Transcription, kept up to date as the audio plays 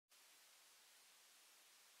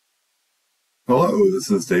Hello, this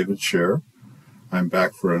is David Scher. I'm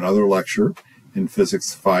back for another lecture in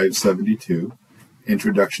Physics 572,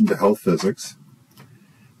 Introduction to Health Physics.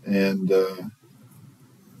 And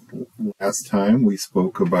last time we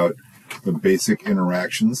spoke about the basic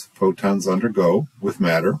interactions photons undergo with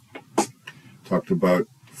matter. Talked about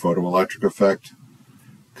photoelectric effect,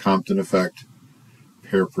 Compton effect,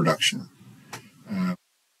 pair production.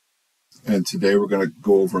 And today we're going to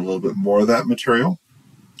go over a little bit more of that material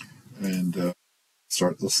and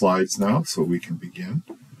start the slides now so we can begin.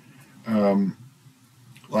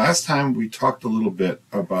 Last time we talked a little bit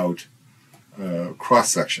about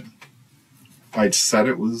cross-section. I said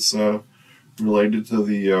it was related to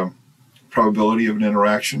the probability of an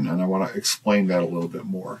interaction, and I want to explain that a little bit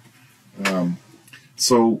more.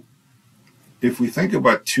 So if we think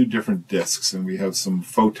about two different disks and we have some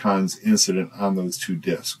photons incident on those two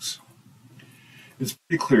disks, it's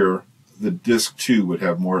pretty clear that disk 2 would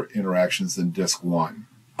have more interactions than disk 1.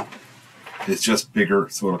 It's just bigger,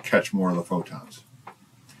 so it'll catch more of the photons.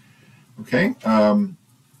 Okay,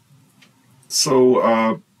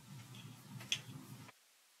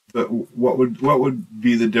 what would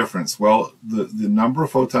be the difference? Well, the number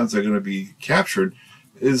of photons that are going to be captured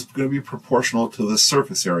is going to be proportional to the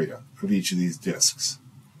surface area of each of these disks.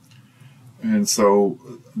 And so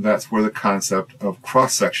that's where the concept of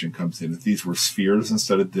cross-section comes in. If these were spheres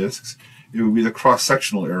instead of disks, it would be the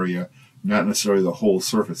cross-sectional area, not necessarily the whole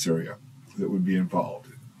surface area that would be involved.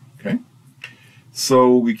 Okay?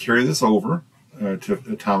 So we carry this over to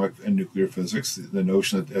atomic and nuclear physics, the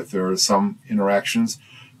notion that if there are some interactions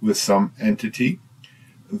with some entity,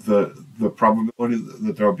 the probability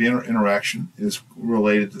that there will be an interaction is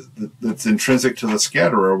related, that's intrinsic to the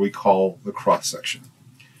scatterer we call the cross-section.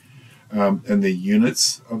 And the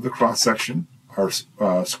units of the cross-section are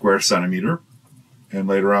square centimeter. And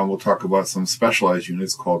later on we'll talk about some specialized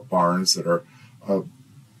units called barns that are a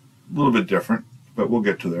little bit different, but we'll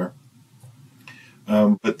get to there.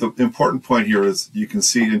 But the important point here is you can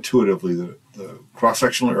see intuitively that the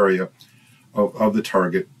cross-sectional area of the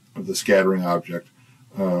target, of the scattering object,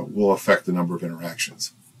 will affect the number of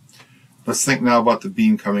interactions. Let's think now about the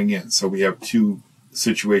beam coming in. So we have two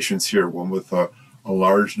situations here, one with a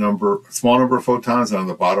small number of photons, and on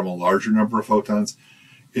the bottom a larger number of photons.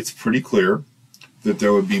 It's pretty clear that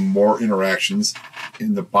there would be more interactions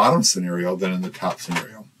in the bottom scenario than in the top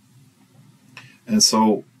scenario. And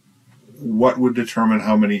so what would determine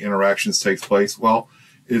how many interactions takes place? Well,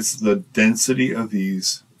 it's the density of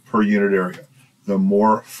these per unit area. The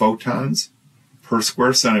more photons per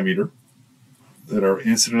square centimeter that are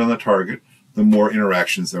incident on the target, the more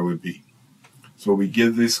interactions there would be. So we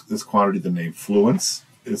give this quantity the name fluence.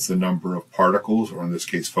 It's the number of particles, or in this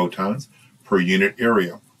case photons, per unit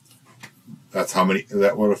area.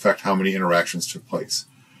 That would affect how many interactions took place.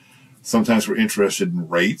 Sometimes we're interested in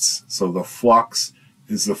rates. So the flux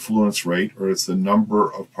is the fluence rate, or it's the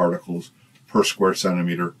number of particles per square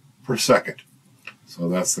centimeter per second. So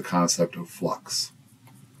that's the concept of flux.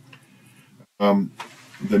 The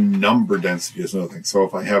number density is another thing. So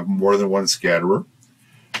if I have more than one scatterer,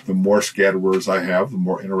 the more scatterers I have, the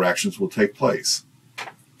more interactions will take place.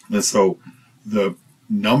 And so the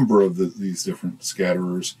number of these different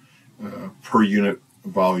scatterers per unit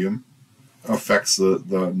volume affects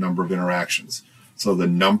the number of interactions. So the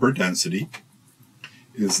number density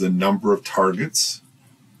is the number of targets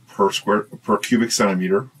per cubic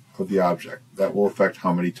centimeter of the object. That will affect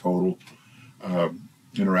how many total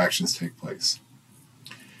interactions take place.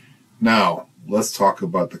 Now, let's talk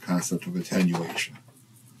about the concept of attenuation.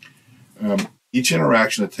 Each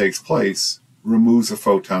interaction that takes place removes a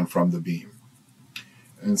photon from the beam.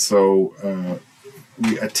 And so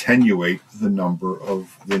we attenuate the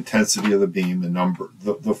intensity of the beam,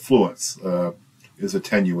 the fluence is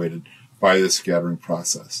attenuated by this scattering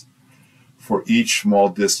process. For each small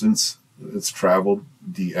distance that's traveled,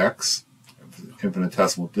 dx,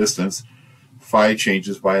 infinitesimal distance, phi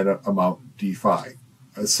changes by an amount d phi.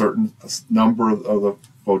 A certain number of the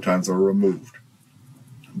photons are removed.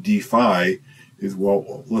 D phi is,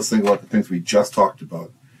 well, let's think about the things we just talked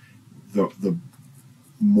about.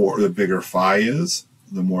 The bigger phi is,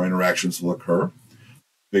 the more interactions will occur.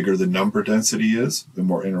 The bigger the number density is, the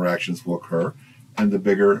more interactions will occur. And the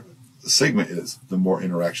bigger the sigma is, the more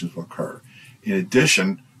interactions will occur. In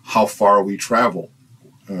addition, how far we travel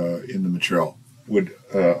in the material would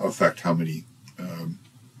affect how many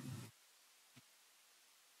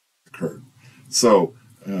occurred. So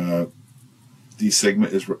d sigma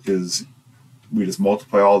is we just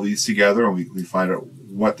multiply all these together and we find out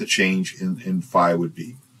what the change in phi would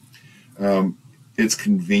be. It's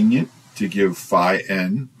convenient to give phi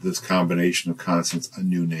n, this combination of constants, a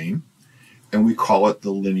new name. and we call it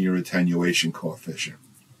the linear attenuation coefficient.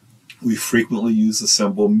 We frequently use the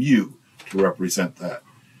symbol mu to represent that.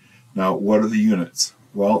 Now, what are the units?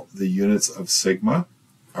 Well, the units of sigma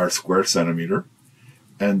are square centimeter,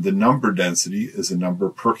 and the number density is a number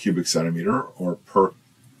per cubic centimeter, or per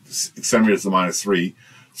centimeter to the minus 3.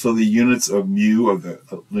 So the units of mu of the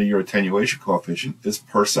linear attenuation coefficient is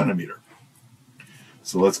per centimeter.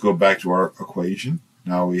 So let's go back to our equation.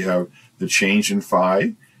 Now we have the change in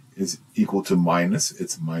phi is equal to minus.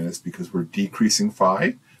 It's minus because we're decreasing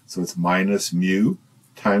phi. So it's minus mu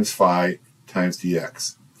times phi times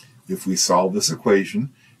dx. If we solve this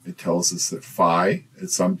equation, it tells us that phi at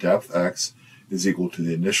some depth x is equal to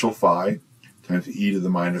the initial phi times e to the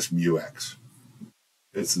minus mu x.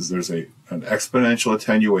 There's an exponential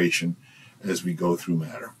attenuation as we go through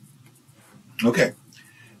matter. Okay,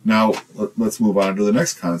 now let's move on to the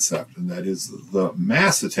next concept, and that is the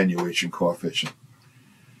mass attenuation coefficient.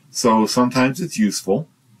 So sometimes it's useful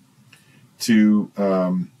to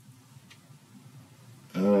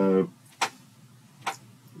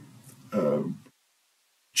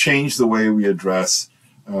change the way we address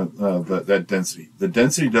that density. The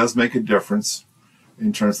density does make a difference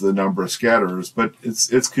in terms of the number of scatterers, but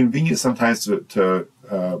it's convenient sometimes to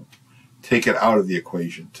take it out of the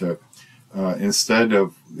equation, to instead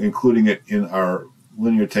of including it in our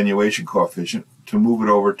linear attenuation coefficient, to move it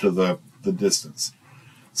over to the distance.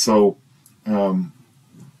 So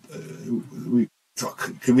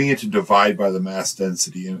convenient to divide by the mass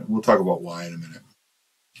density, and we'll talk about why in a minute.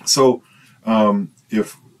 So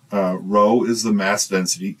if rho is the mass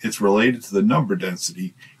density, it's related to the number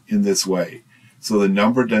density in this way. So the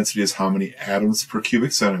number density is how many atoms per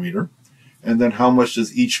cubic centimeter, and then how much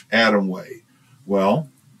does each atom weigh? Well,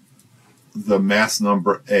 the mass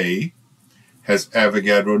number A has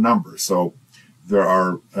Avogadro number. So there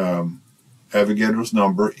are Avogadro's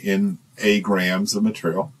number in A grams of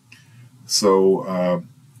material. So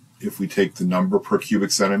if we take the number per cubic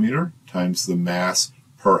centimeter times the mass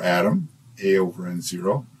per atom, A over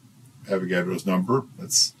N0, Avogadro's number,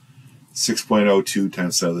 that's 6.02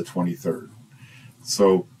 times 10 to the 23rd.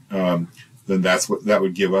 So then that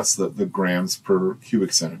would give us the grams per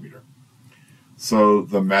cubic centimeter. So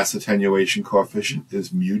the mass attenuation coefficient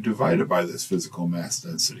is mu divided by this physical mass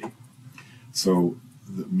density. So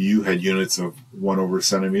the mu had units of 1 over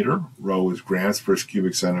centimeter, rho is grams per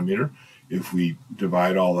cubic centimeter. If we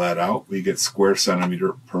divide all that out, we get square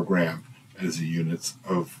centimeter per gram as the units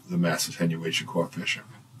of the mass attenuation coefficient.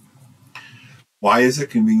 Why is it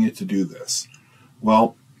convenient to do this?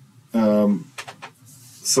 Well,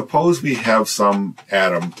 suppose we have some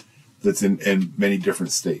atom that's in many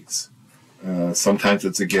different states. Sometimes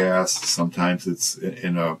it's a gas, sometimes it's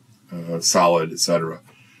in a solid, etc.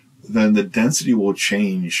 Then the density will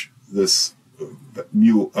change this the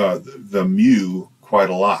mu quite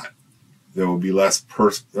a lot. There will be less per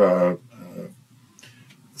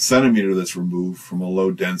centimeter that's removed from a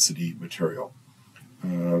low density material,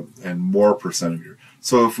 and more per centimeter.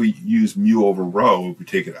 So if we use mu over rho, if we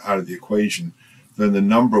take it out of the equation, then the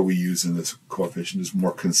number we use in this coefficient is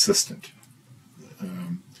more consistent.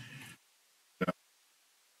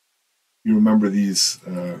 You remember these,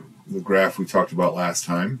 the graph we talked about last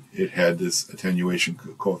time. It had this attenuation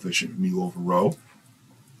coefficient mu over rho.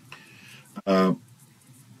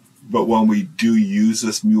 But when we do use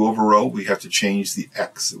this mu over rho, we have to change the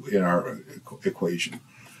x in our equation.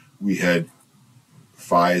 We had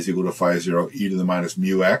phi is equal to phi 0 e to the minus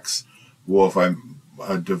mu x. Well, if I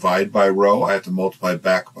divide by rho, I have to multiply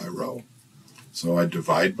back by rho. So I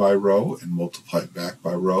divide by rho and multiply back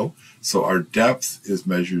by rho. So our depth is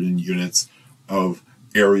measured in units of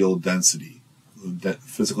areal density,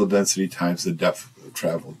 physical density times the depth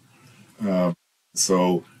traveled.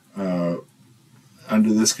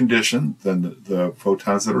 Under this condition, then the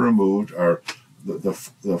photons that are removed are the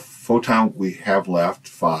photon we have left,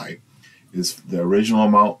 phi, is the original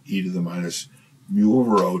amount, e to the minus mu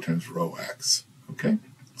over rho times rho x. Okay,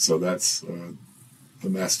 so that's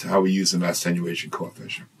how we use the mass attenuation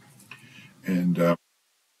coefficient. And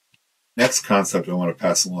next concept I want to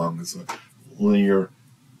pass along is a linear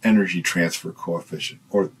energy transfer coefficient,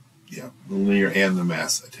 or the linear and the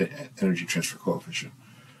mass energy transfer coefficient.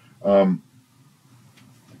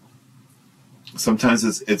 Sometimes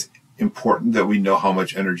it's important that we know how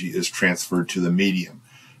much energy is transferred to the medium.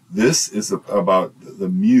 This is about, the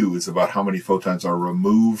mu is about how many photons are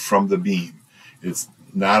removed from the beam. It's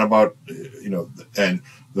not about, and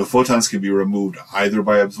the photons can be removed either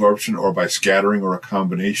by absorption or by scattering or a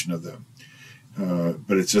combination of them.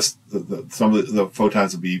 But it's just some of the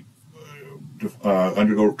photons will be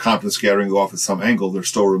undergo Compton scattering, go off at some angle, they're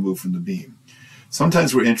still removed from the beam.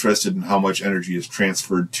 Sometimes we're interested in how much energy is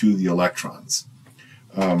transferred to the electrons.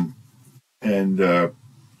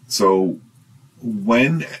 So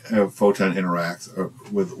when a photon interacts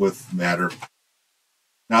with matter,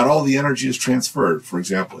 not all the energy is transferred. For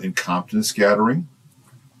example, in Compton scattering,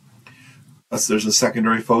 there's a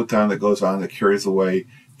secondary photon that goes on that carries away,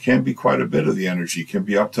 can be quite a bit of the energy, can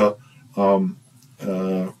be up to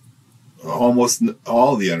almost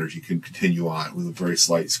all the energy can continue on with a very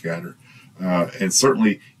slight scatter. And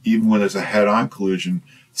certainly, even when there's a head-on collision,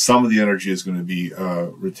 some of the energy is going to be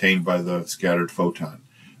retained by the scattered photon.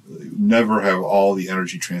 Never have all the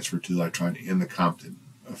energy transferred to the electron in the Compton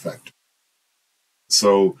effect.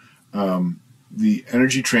 So the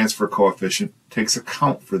energy transfer coefficient takes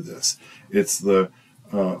account for this. It's the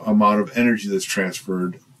amount of energy that's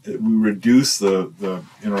transferred. We reduce the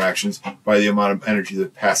interactions by the amount of energy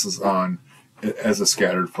that passes on as a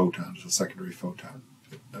scattered photon, as a secondary photon.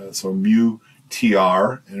 So mu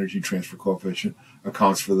TR, energy transfer coefficient,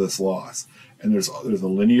 accounts for this loss. And there's a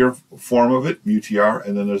linear form of it, mu TR,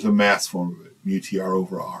 and then there's a mass form of it, mu TR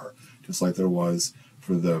over R, just like there was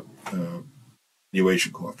for the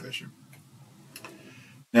attenuation coefficient.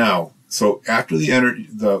 Now, so after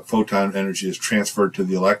the photon energy is transferred to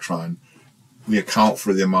the electron, we account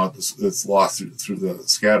for the amount that's lost through the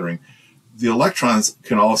scattering. The electrons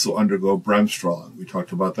can also undergo bremsstrahlung. We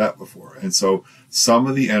talked about that before. And so some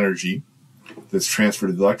of the energy that's transferred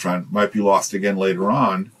to the electron might be lost again later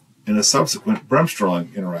on in a subsequent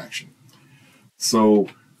bremsstrahlung interaction. So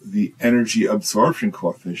the energy absorption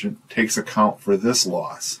coefficient takes account for this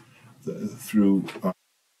loss through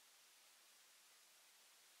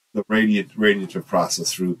the radiative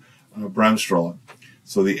process, through bremsstrahlung.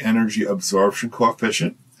 So the energy absorption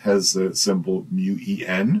coefficient has the symbol mu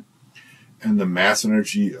En, and the mass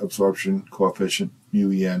energy absorption coefficient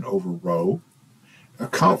mu En over rho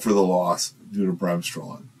account for the loss due to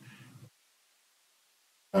bremsstrahlung.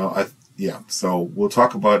 So we'll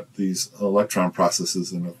talk about these electron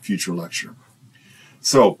processes in a future lecture.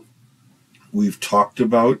 So we've talked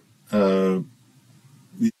about the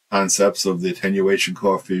concepts of the attenuation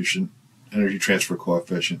coefficient, energy transfer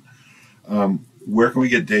coefficient. Where can we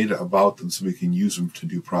get data about them so we can use them to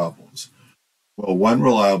do problems? Well, one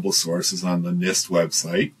reliable source is on the NIST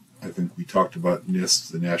website. I think we talked about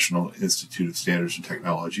NIST, the National Institute of Standards and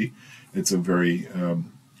Technology. It's a very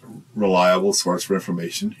reliable source for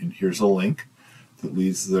information, and here's a link that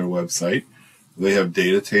leads to their website. They have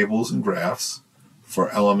data tables and graphs for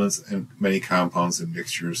elements and many compounds and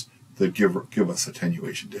mixtures that give us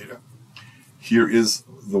attenuation data. Here is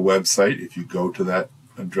the website. If you go to that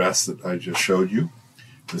address that I just showed you,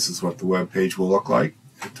 this is what the web page will look like.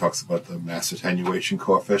 It talks about the mass attenuation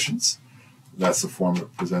coefficients. That's the form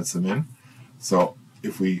that presents them in. So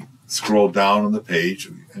if we scroll down on the page,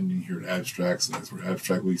 and here at abstracts, and as we're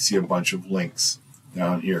abstract, we see a bunch of links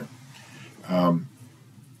down here.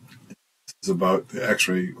 This is about the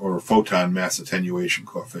X-ray or photon mass attenuation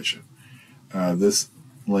coefficient. This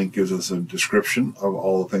link gives us a description of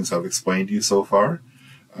all the things I've explained to you so far.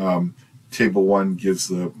 Table 1 gives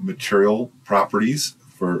the material properties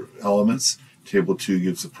for elements. Table 2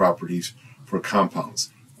 gives the properties for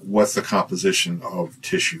compounds. What's the composition of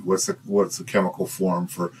tissue? What's the chemical form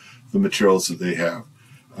for the materials that they have?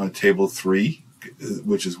 Table 3,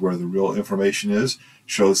 which is where the real information is,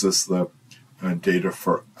 shows us the data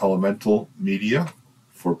for elemental media,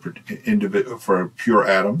 for pure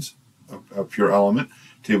atoms, a pure element.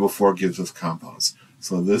 Table 4 gives us compounds.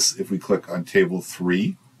 So this, if we click on Table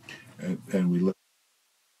 3 and we look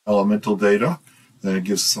at elemental data, then it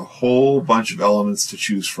gives us a whole bunch of elements to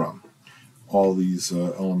choose from. All these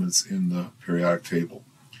elements in the periodic table.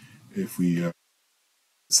 If we,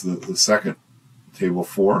 it's the second, Table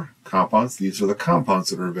 4, compounds. These are the compounds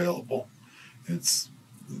that are available. It's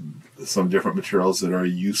some different materials that are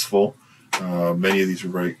useful. Many of these are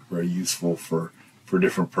very, very useful for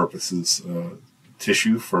different purposes.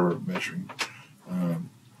 Tissue for measuring.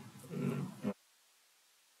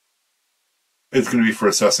 It's going to be for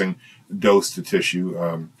assessing dose to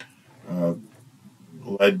tissue.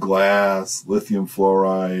 Lead glass, lithium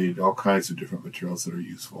fluoride, all kinds of different materials that are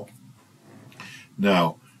useful.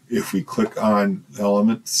 Now, if we click on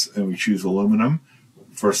elements and we choose aluminum,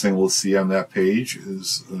 first thing we'll see on that page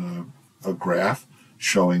is a graph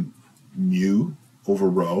showing mu over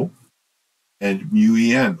rho and mu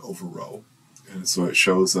En over rho. And so it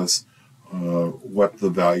shows us what the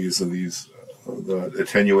values of these, the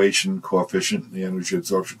attenuation coefficient and the energy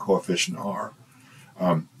absorption coefficient are.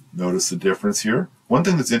 Notice the difference here. One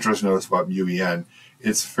thing that's interesting to notice about mu En,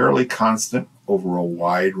 it's fairly constant over a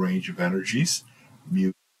wide range of energies.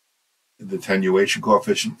 Mu The attenuation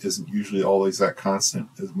coefficient isn't usually always that constant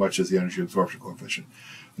as much as the energy absorption coefficient.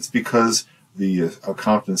 It's because the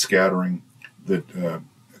Compton scattering that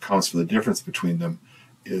accounts for the difference between them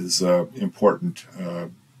is important,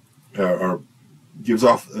 or gives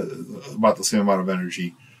off about the same amount of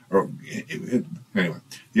energy. Anyway,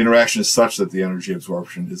 the interaction is such that the energy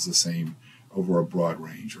absorption is the same over a broad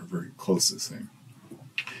range, or very close to the same.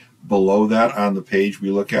 Below that on the page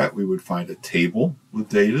we look at, we would find a table with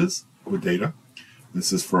data.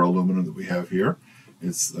 This is for aluminum that we have here.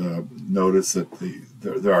 It's notice that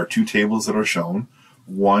there are two tables that are shown.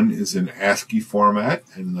 One is in ASCII format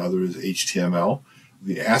and another is HTML.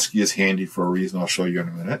 The ASCII is handy for a reason I'll show you in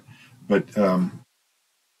a minute, but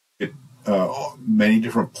many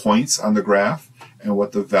different points on the graph and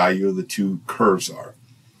what the value of the two curves are.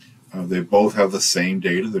 They both have the same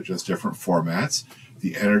data, they're just different formats.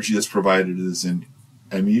 The energy that's provided is in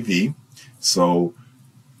MeV, so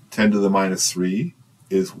 10 to the minus 3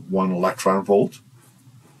 is 1 electron volt.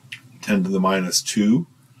 10 to the minus 2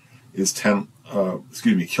 is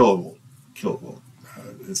kilovolt.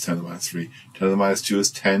 Is 10 to the minus 3. 10 to the minus 2 is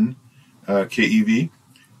 10 keV,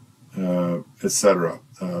 etc.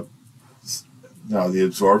 Now the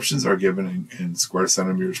absorptions are given in square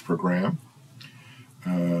centimeters per gram.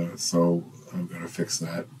 So I'm going to fix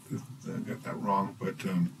that. I got that wrong, but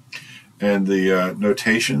and the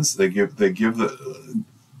notations they give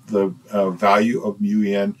the value of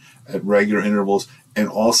mu-en at regular intervals, and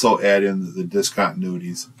also add in the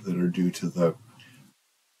discontinuities that are due to the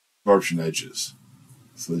absorption edges,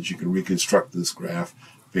 so that you can reconstruct this graph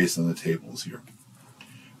based on the tables here.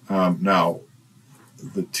 Now,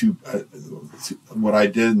 what I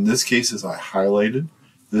did in this case is I highlighted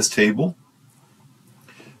this table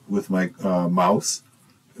with my mouse,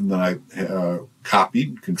 and then I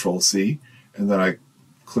copied, Control-C, and then I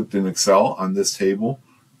clicked in Excel on this table,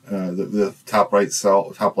 the top left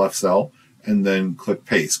cell, and then click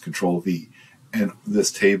Paste, Control-V. And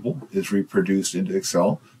this table is reproduced into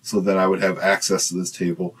Excel, so that I would have access to this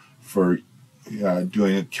table for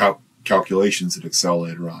doing calculations in Excel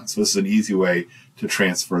later on. So this is an easy way to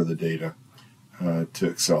transfer the data to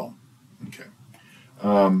Excel. Okay.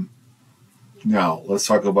 Now, let's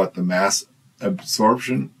talk about the mass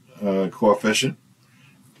absorption coefficient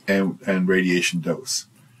and radiation dose.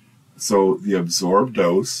 So the absorbed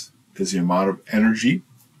dose is the amount of energy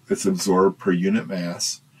that's absorbed per unit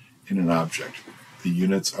mass in an object. The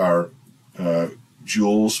units are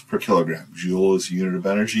joules per kilogram. Joule is a unit of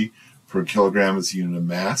energy, per kilogram is a unit of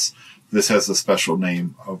mass. This has a special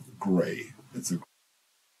name of gray.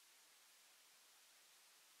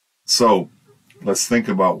 So let's think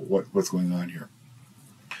about what's going on here.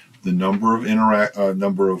 The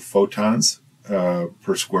number of photons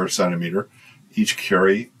per square centimeter each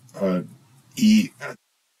carry E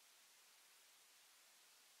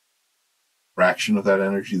fraction of that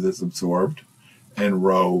energy that's absorbed, and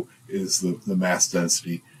rho is the mass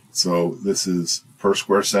density. So this is per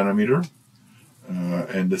square centimeter,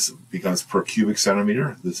 and this becomes per cubic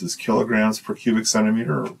centimeter. This is kilograms per cubic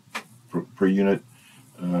centimeter, or per unit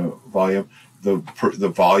volume.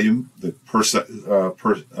 The volume,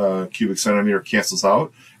 per cubic centimeter cancels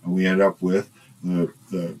out, and we end up with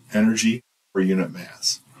the energy per unit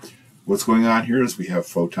mass. What's going on here is we have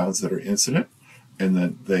photons that are incident, and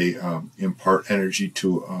then they impart energy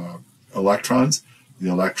to electrons. The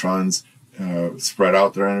electrons spread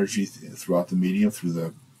out their energy throughout the medium through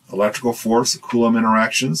the electrical force, the Coulomb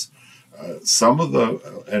interactions. Some of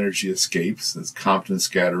the energy escapes, that's Compton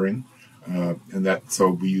scattering, so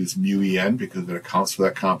we use mu-en because it accounts for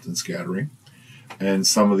that Compton scattering. And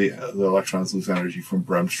some of the electrons lose energy from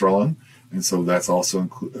bremsstrahlung, and so that's also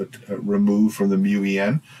removed from the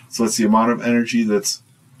mu-en. So it's the amount of energy that's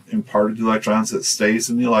imparted to electrons that stays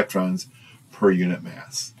in the electrons per unit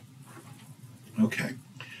mass. Okay.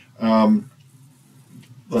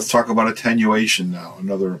 Let's talk about attenuation now,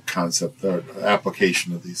 another concept,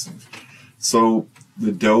 application of these things. So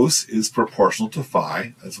the dose is proportional to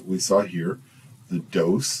phi, that's what we saw here. The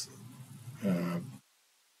dose,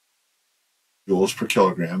 joules per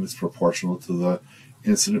kilogram, is proportional to the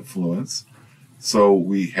incident fluence. So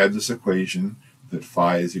we had this equation that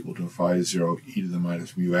phi is equal to phi 0 e to the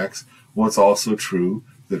minus mu x. Well, it's also true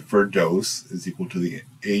that for dose is equal to the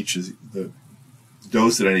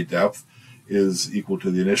dose at any depth is equal to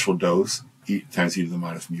the initial dose times e to the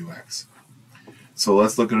minus mu x. So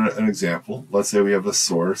let's look at an example. Let's say we have a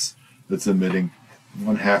source that's emitting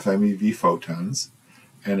 1/2 MeV photons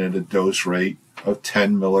and at a dose rate of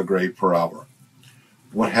 10 milligray per hour.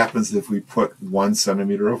 What happens if we put 1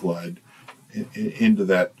 centimeter of lead into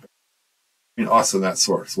that, also in that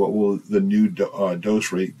source? What will the new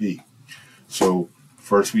dose rate be? So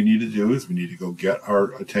first we need to do is we need to go get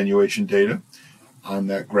our attenuation data. On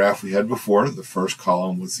that graph we had before, the first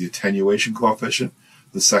column was the attenuation coefficient.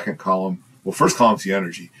 The second column, well, first column is the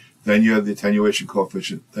energy. Then you have the attenuation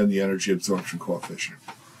coefficient, then the energy absorption coefficient.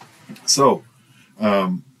 So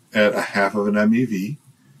at a half of an MeV,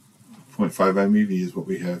 0.5 MeV is what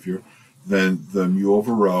we have here, then the mu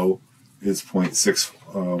over rho is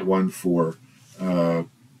 0.614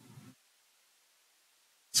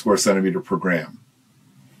 square centimeter per gram.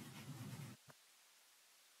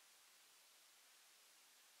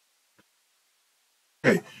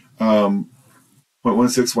 Okay,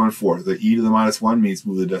 0.1614. The e to the minus 1 means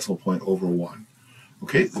move the decimal point over 1.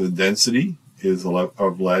 Okay, the density is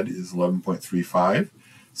of lead is 11.35.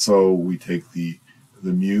 So we take the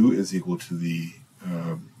mu is equal to the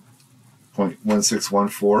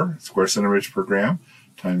 0.1614 square centimeters per gram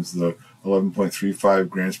times the 11.35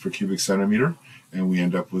 grams per cubic centimeter, and we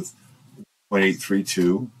end up with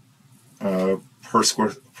 0.832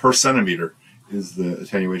 per centimeter is the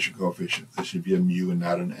attenuation coefficient. This should be a mu and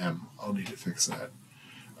not an m. I'll need to fix that.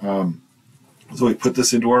 So we put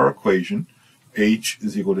this into our equation. H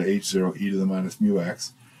is equal to H0 e to the minus mu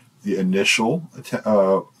x. The initial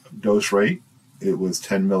dose rate, it was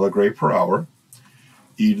 10 milligray per hour.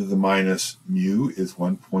 E to the minus mu is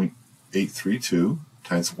 1.832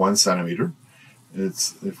 times 1 centimeter.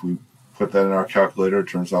 If we put that in our calculator, it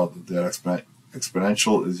turns out that that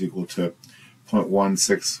exponential is equal to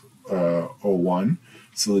 0.1601.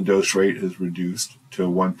 So the dose rate is reduced to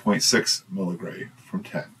 1.6 milligray from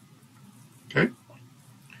 10. Okay?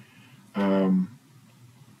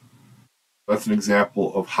 That's an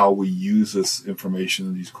example of how we use this information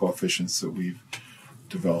and these coefficients that we've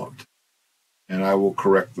developed. And I will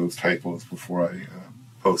correct those typos before I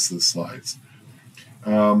post the slides.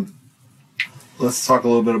 Let's talk a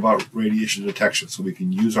little bit about radiation detection so we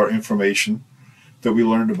can use our information that we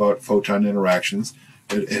learned about photon interactions.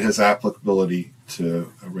 It has applicability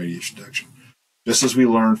to radiation detection. Just as we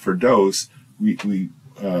learned for dose, it's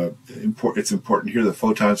important here that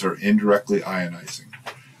photons are indirectly ionizing.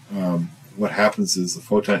 What happens is the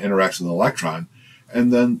photon interacts with an electron,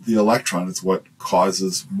 and then the electron is what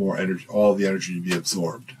causes more energy, all the energy to be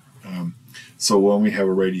absorbed. So when we have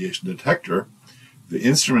a radiation detector, the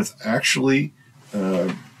instruments actually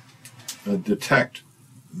detect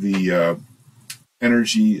the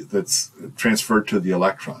energy that's transferred to the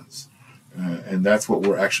electrons. And that's what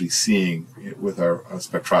we're actually seeing with our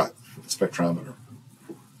spectrometer.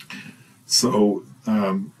 So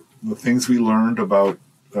the things we learned about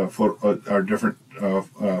our different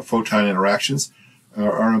photon interactions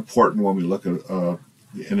are important when we look at an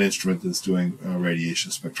instrument that's doing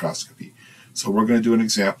radiation spectroscopy. So we're going to do an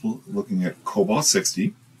example looking at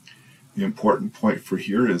cobalt-60. The important point for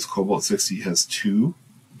here is cobalt-60 has two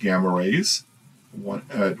gamma rays, one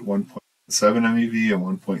at 1.7 MeV and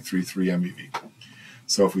 1.33 MeV.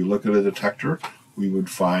 So if we look at a detector, we would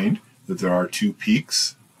find that there are two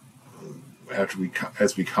peaks. As we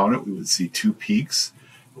count it, we would see two peaks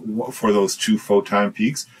for those two photon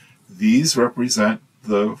peaks. These represent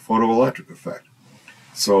the photoelectric effect.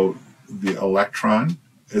 So the electron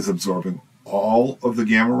is absorbing all of the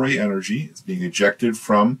gamma ray energy. It's being ejected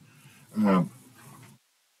from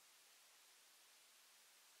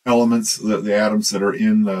elements, the atoms that are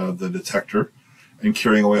in the detector, and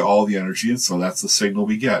carrying away all the energy. And so that's the signal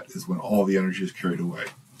we get, is when all the energy is carried away.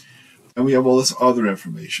 And we have all this other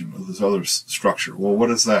information, this other structure. Well,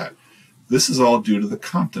 what is that? This is all due to the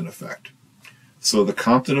Compton effect. So the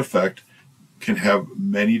Compton effect can have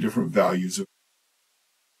many different values.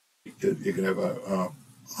 It can have a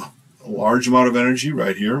large amount of energy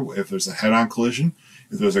right here. If there's a head-on collision,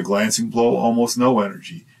 if there's a glancing blow, almost no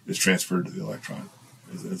energy is transferred to the electron.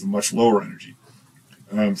 It's a much lower energy.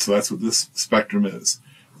 So that's what this spectrum is.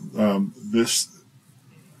 This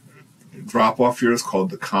drop-off here is called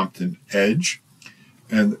the Compton edge,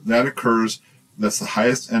 and that occurs, that's the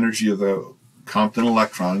highest energy of the Compton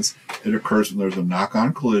electrons. It occurs when there's a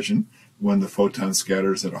knock-on collision, when the photon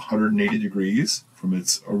scatters at 180 degrees from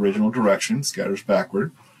its original direction, scatters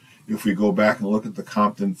backward. If we go back and look at the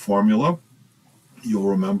Compton formula, you'll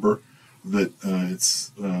remember that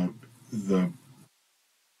it's the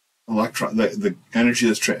electron, the energy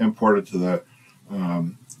that's imported to the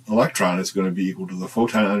electron is going to be equal to the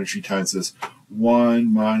photon energy times this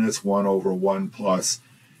 1 minus 1 over 1 plus,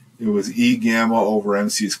 it was E gamma over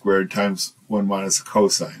MC squared times 1 minus a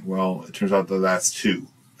cosine. Well, it turns out that that's 2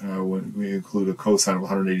 when we include a cosine of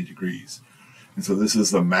 180 degrees. And so this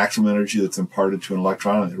is the maximum energy that's imparted to an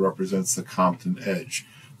electron, and it represents the Compton edge.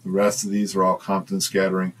 The rest of these are all Compton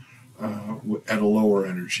scattering at a lower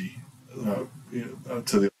energy to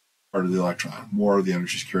the part of the electron. More of the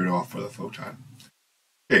energy is carried off by the photon.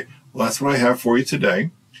 Okay, well, that's what I have for you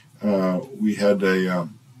today. We had a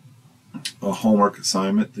homework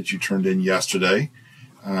assignment that you turned in yesterday.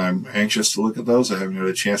 I'm anxious to look at those. I haven't had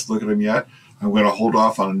a chance to look at them yet. I'm going to hold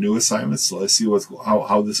off on new assignments. So let's see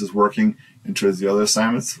how this is working in terms of the other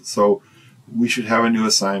assignments. So we should have a new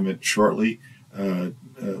assignment shortly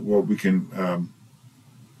where we can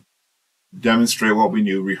demonstrate what we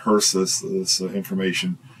knew, rehearse this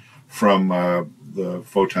information from the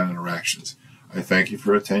photon interactions. I thank you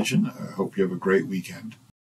for your attention. I hope you have a great weekend.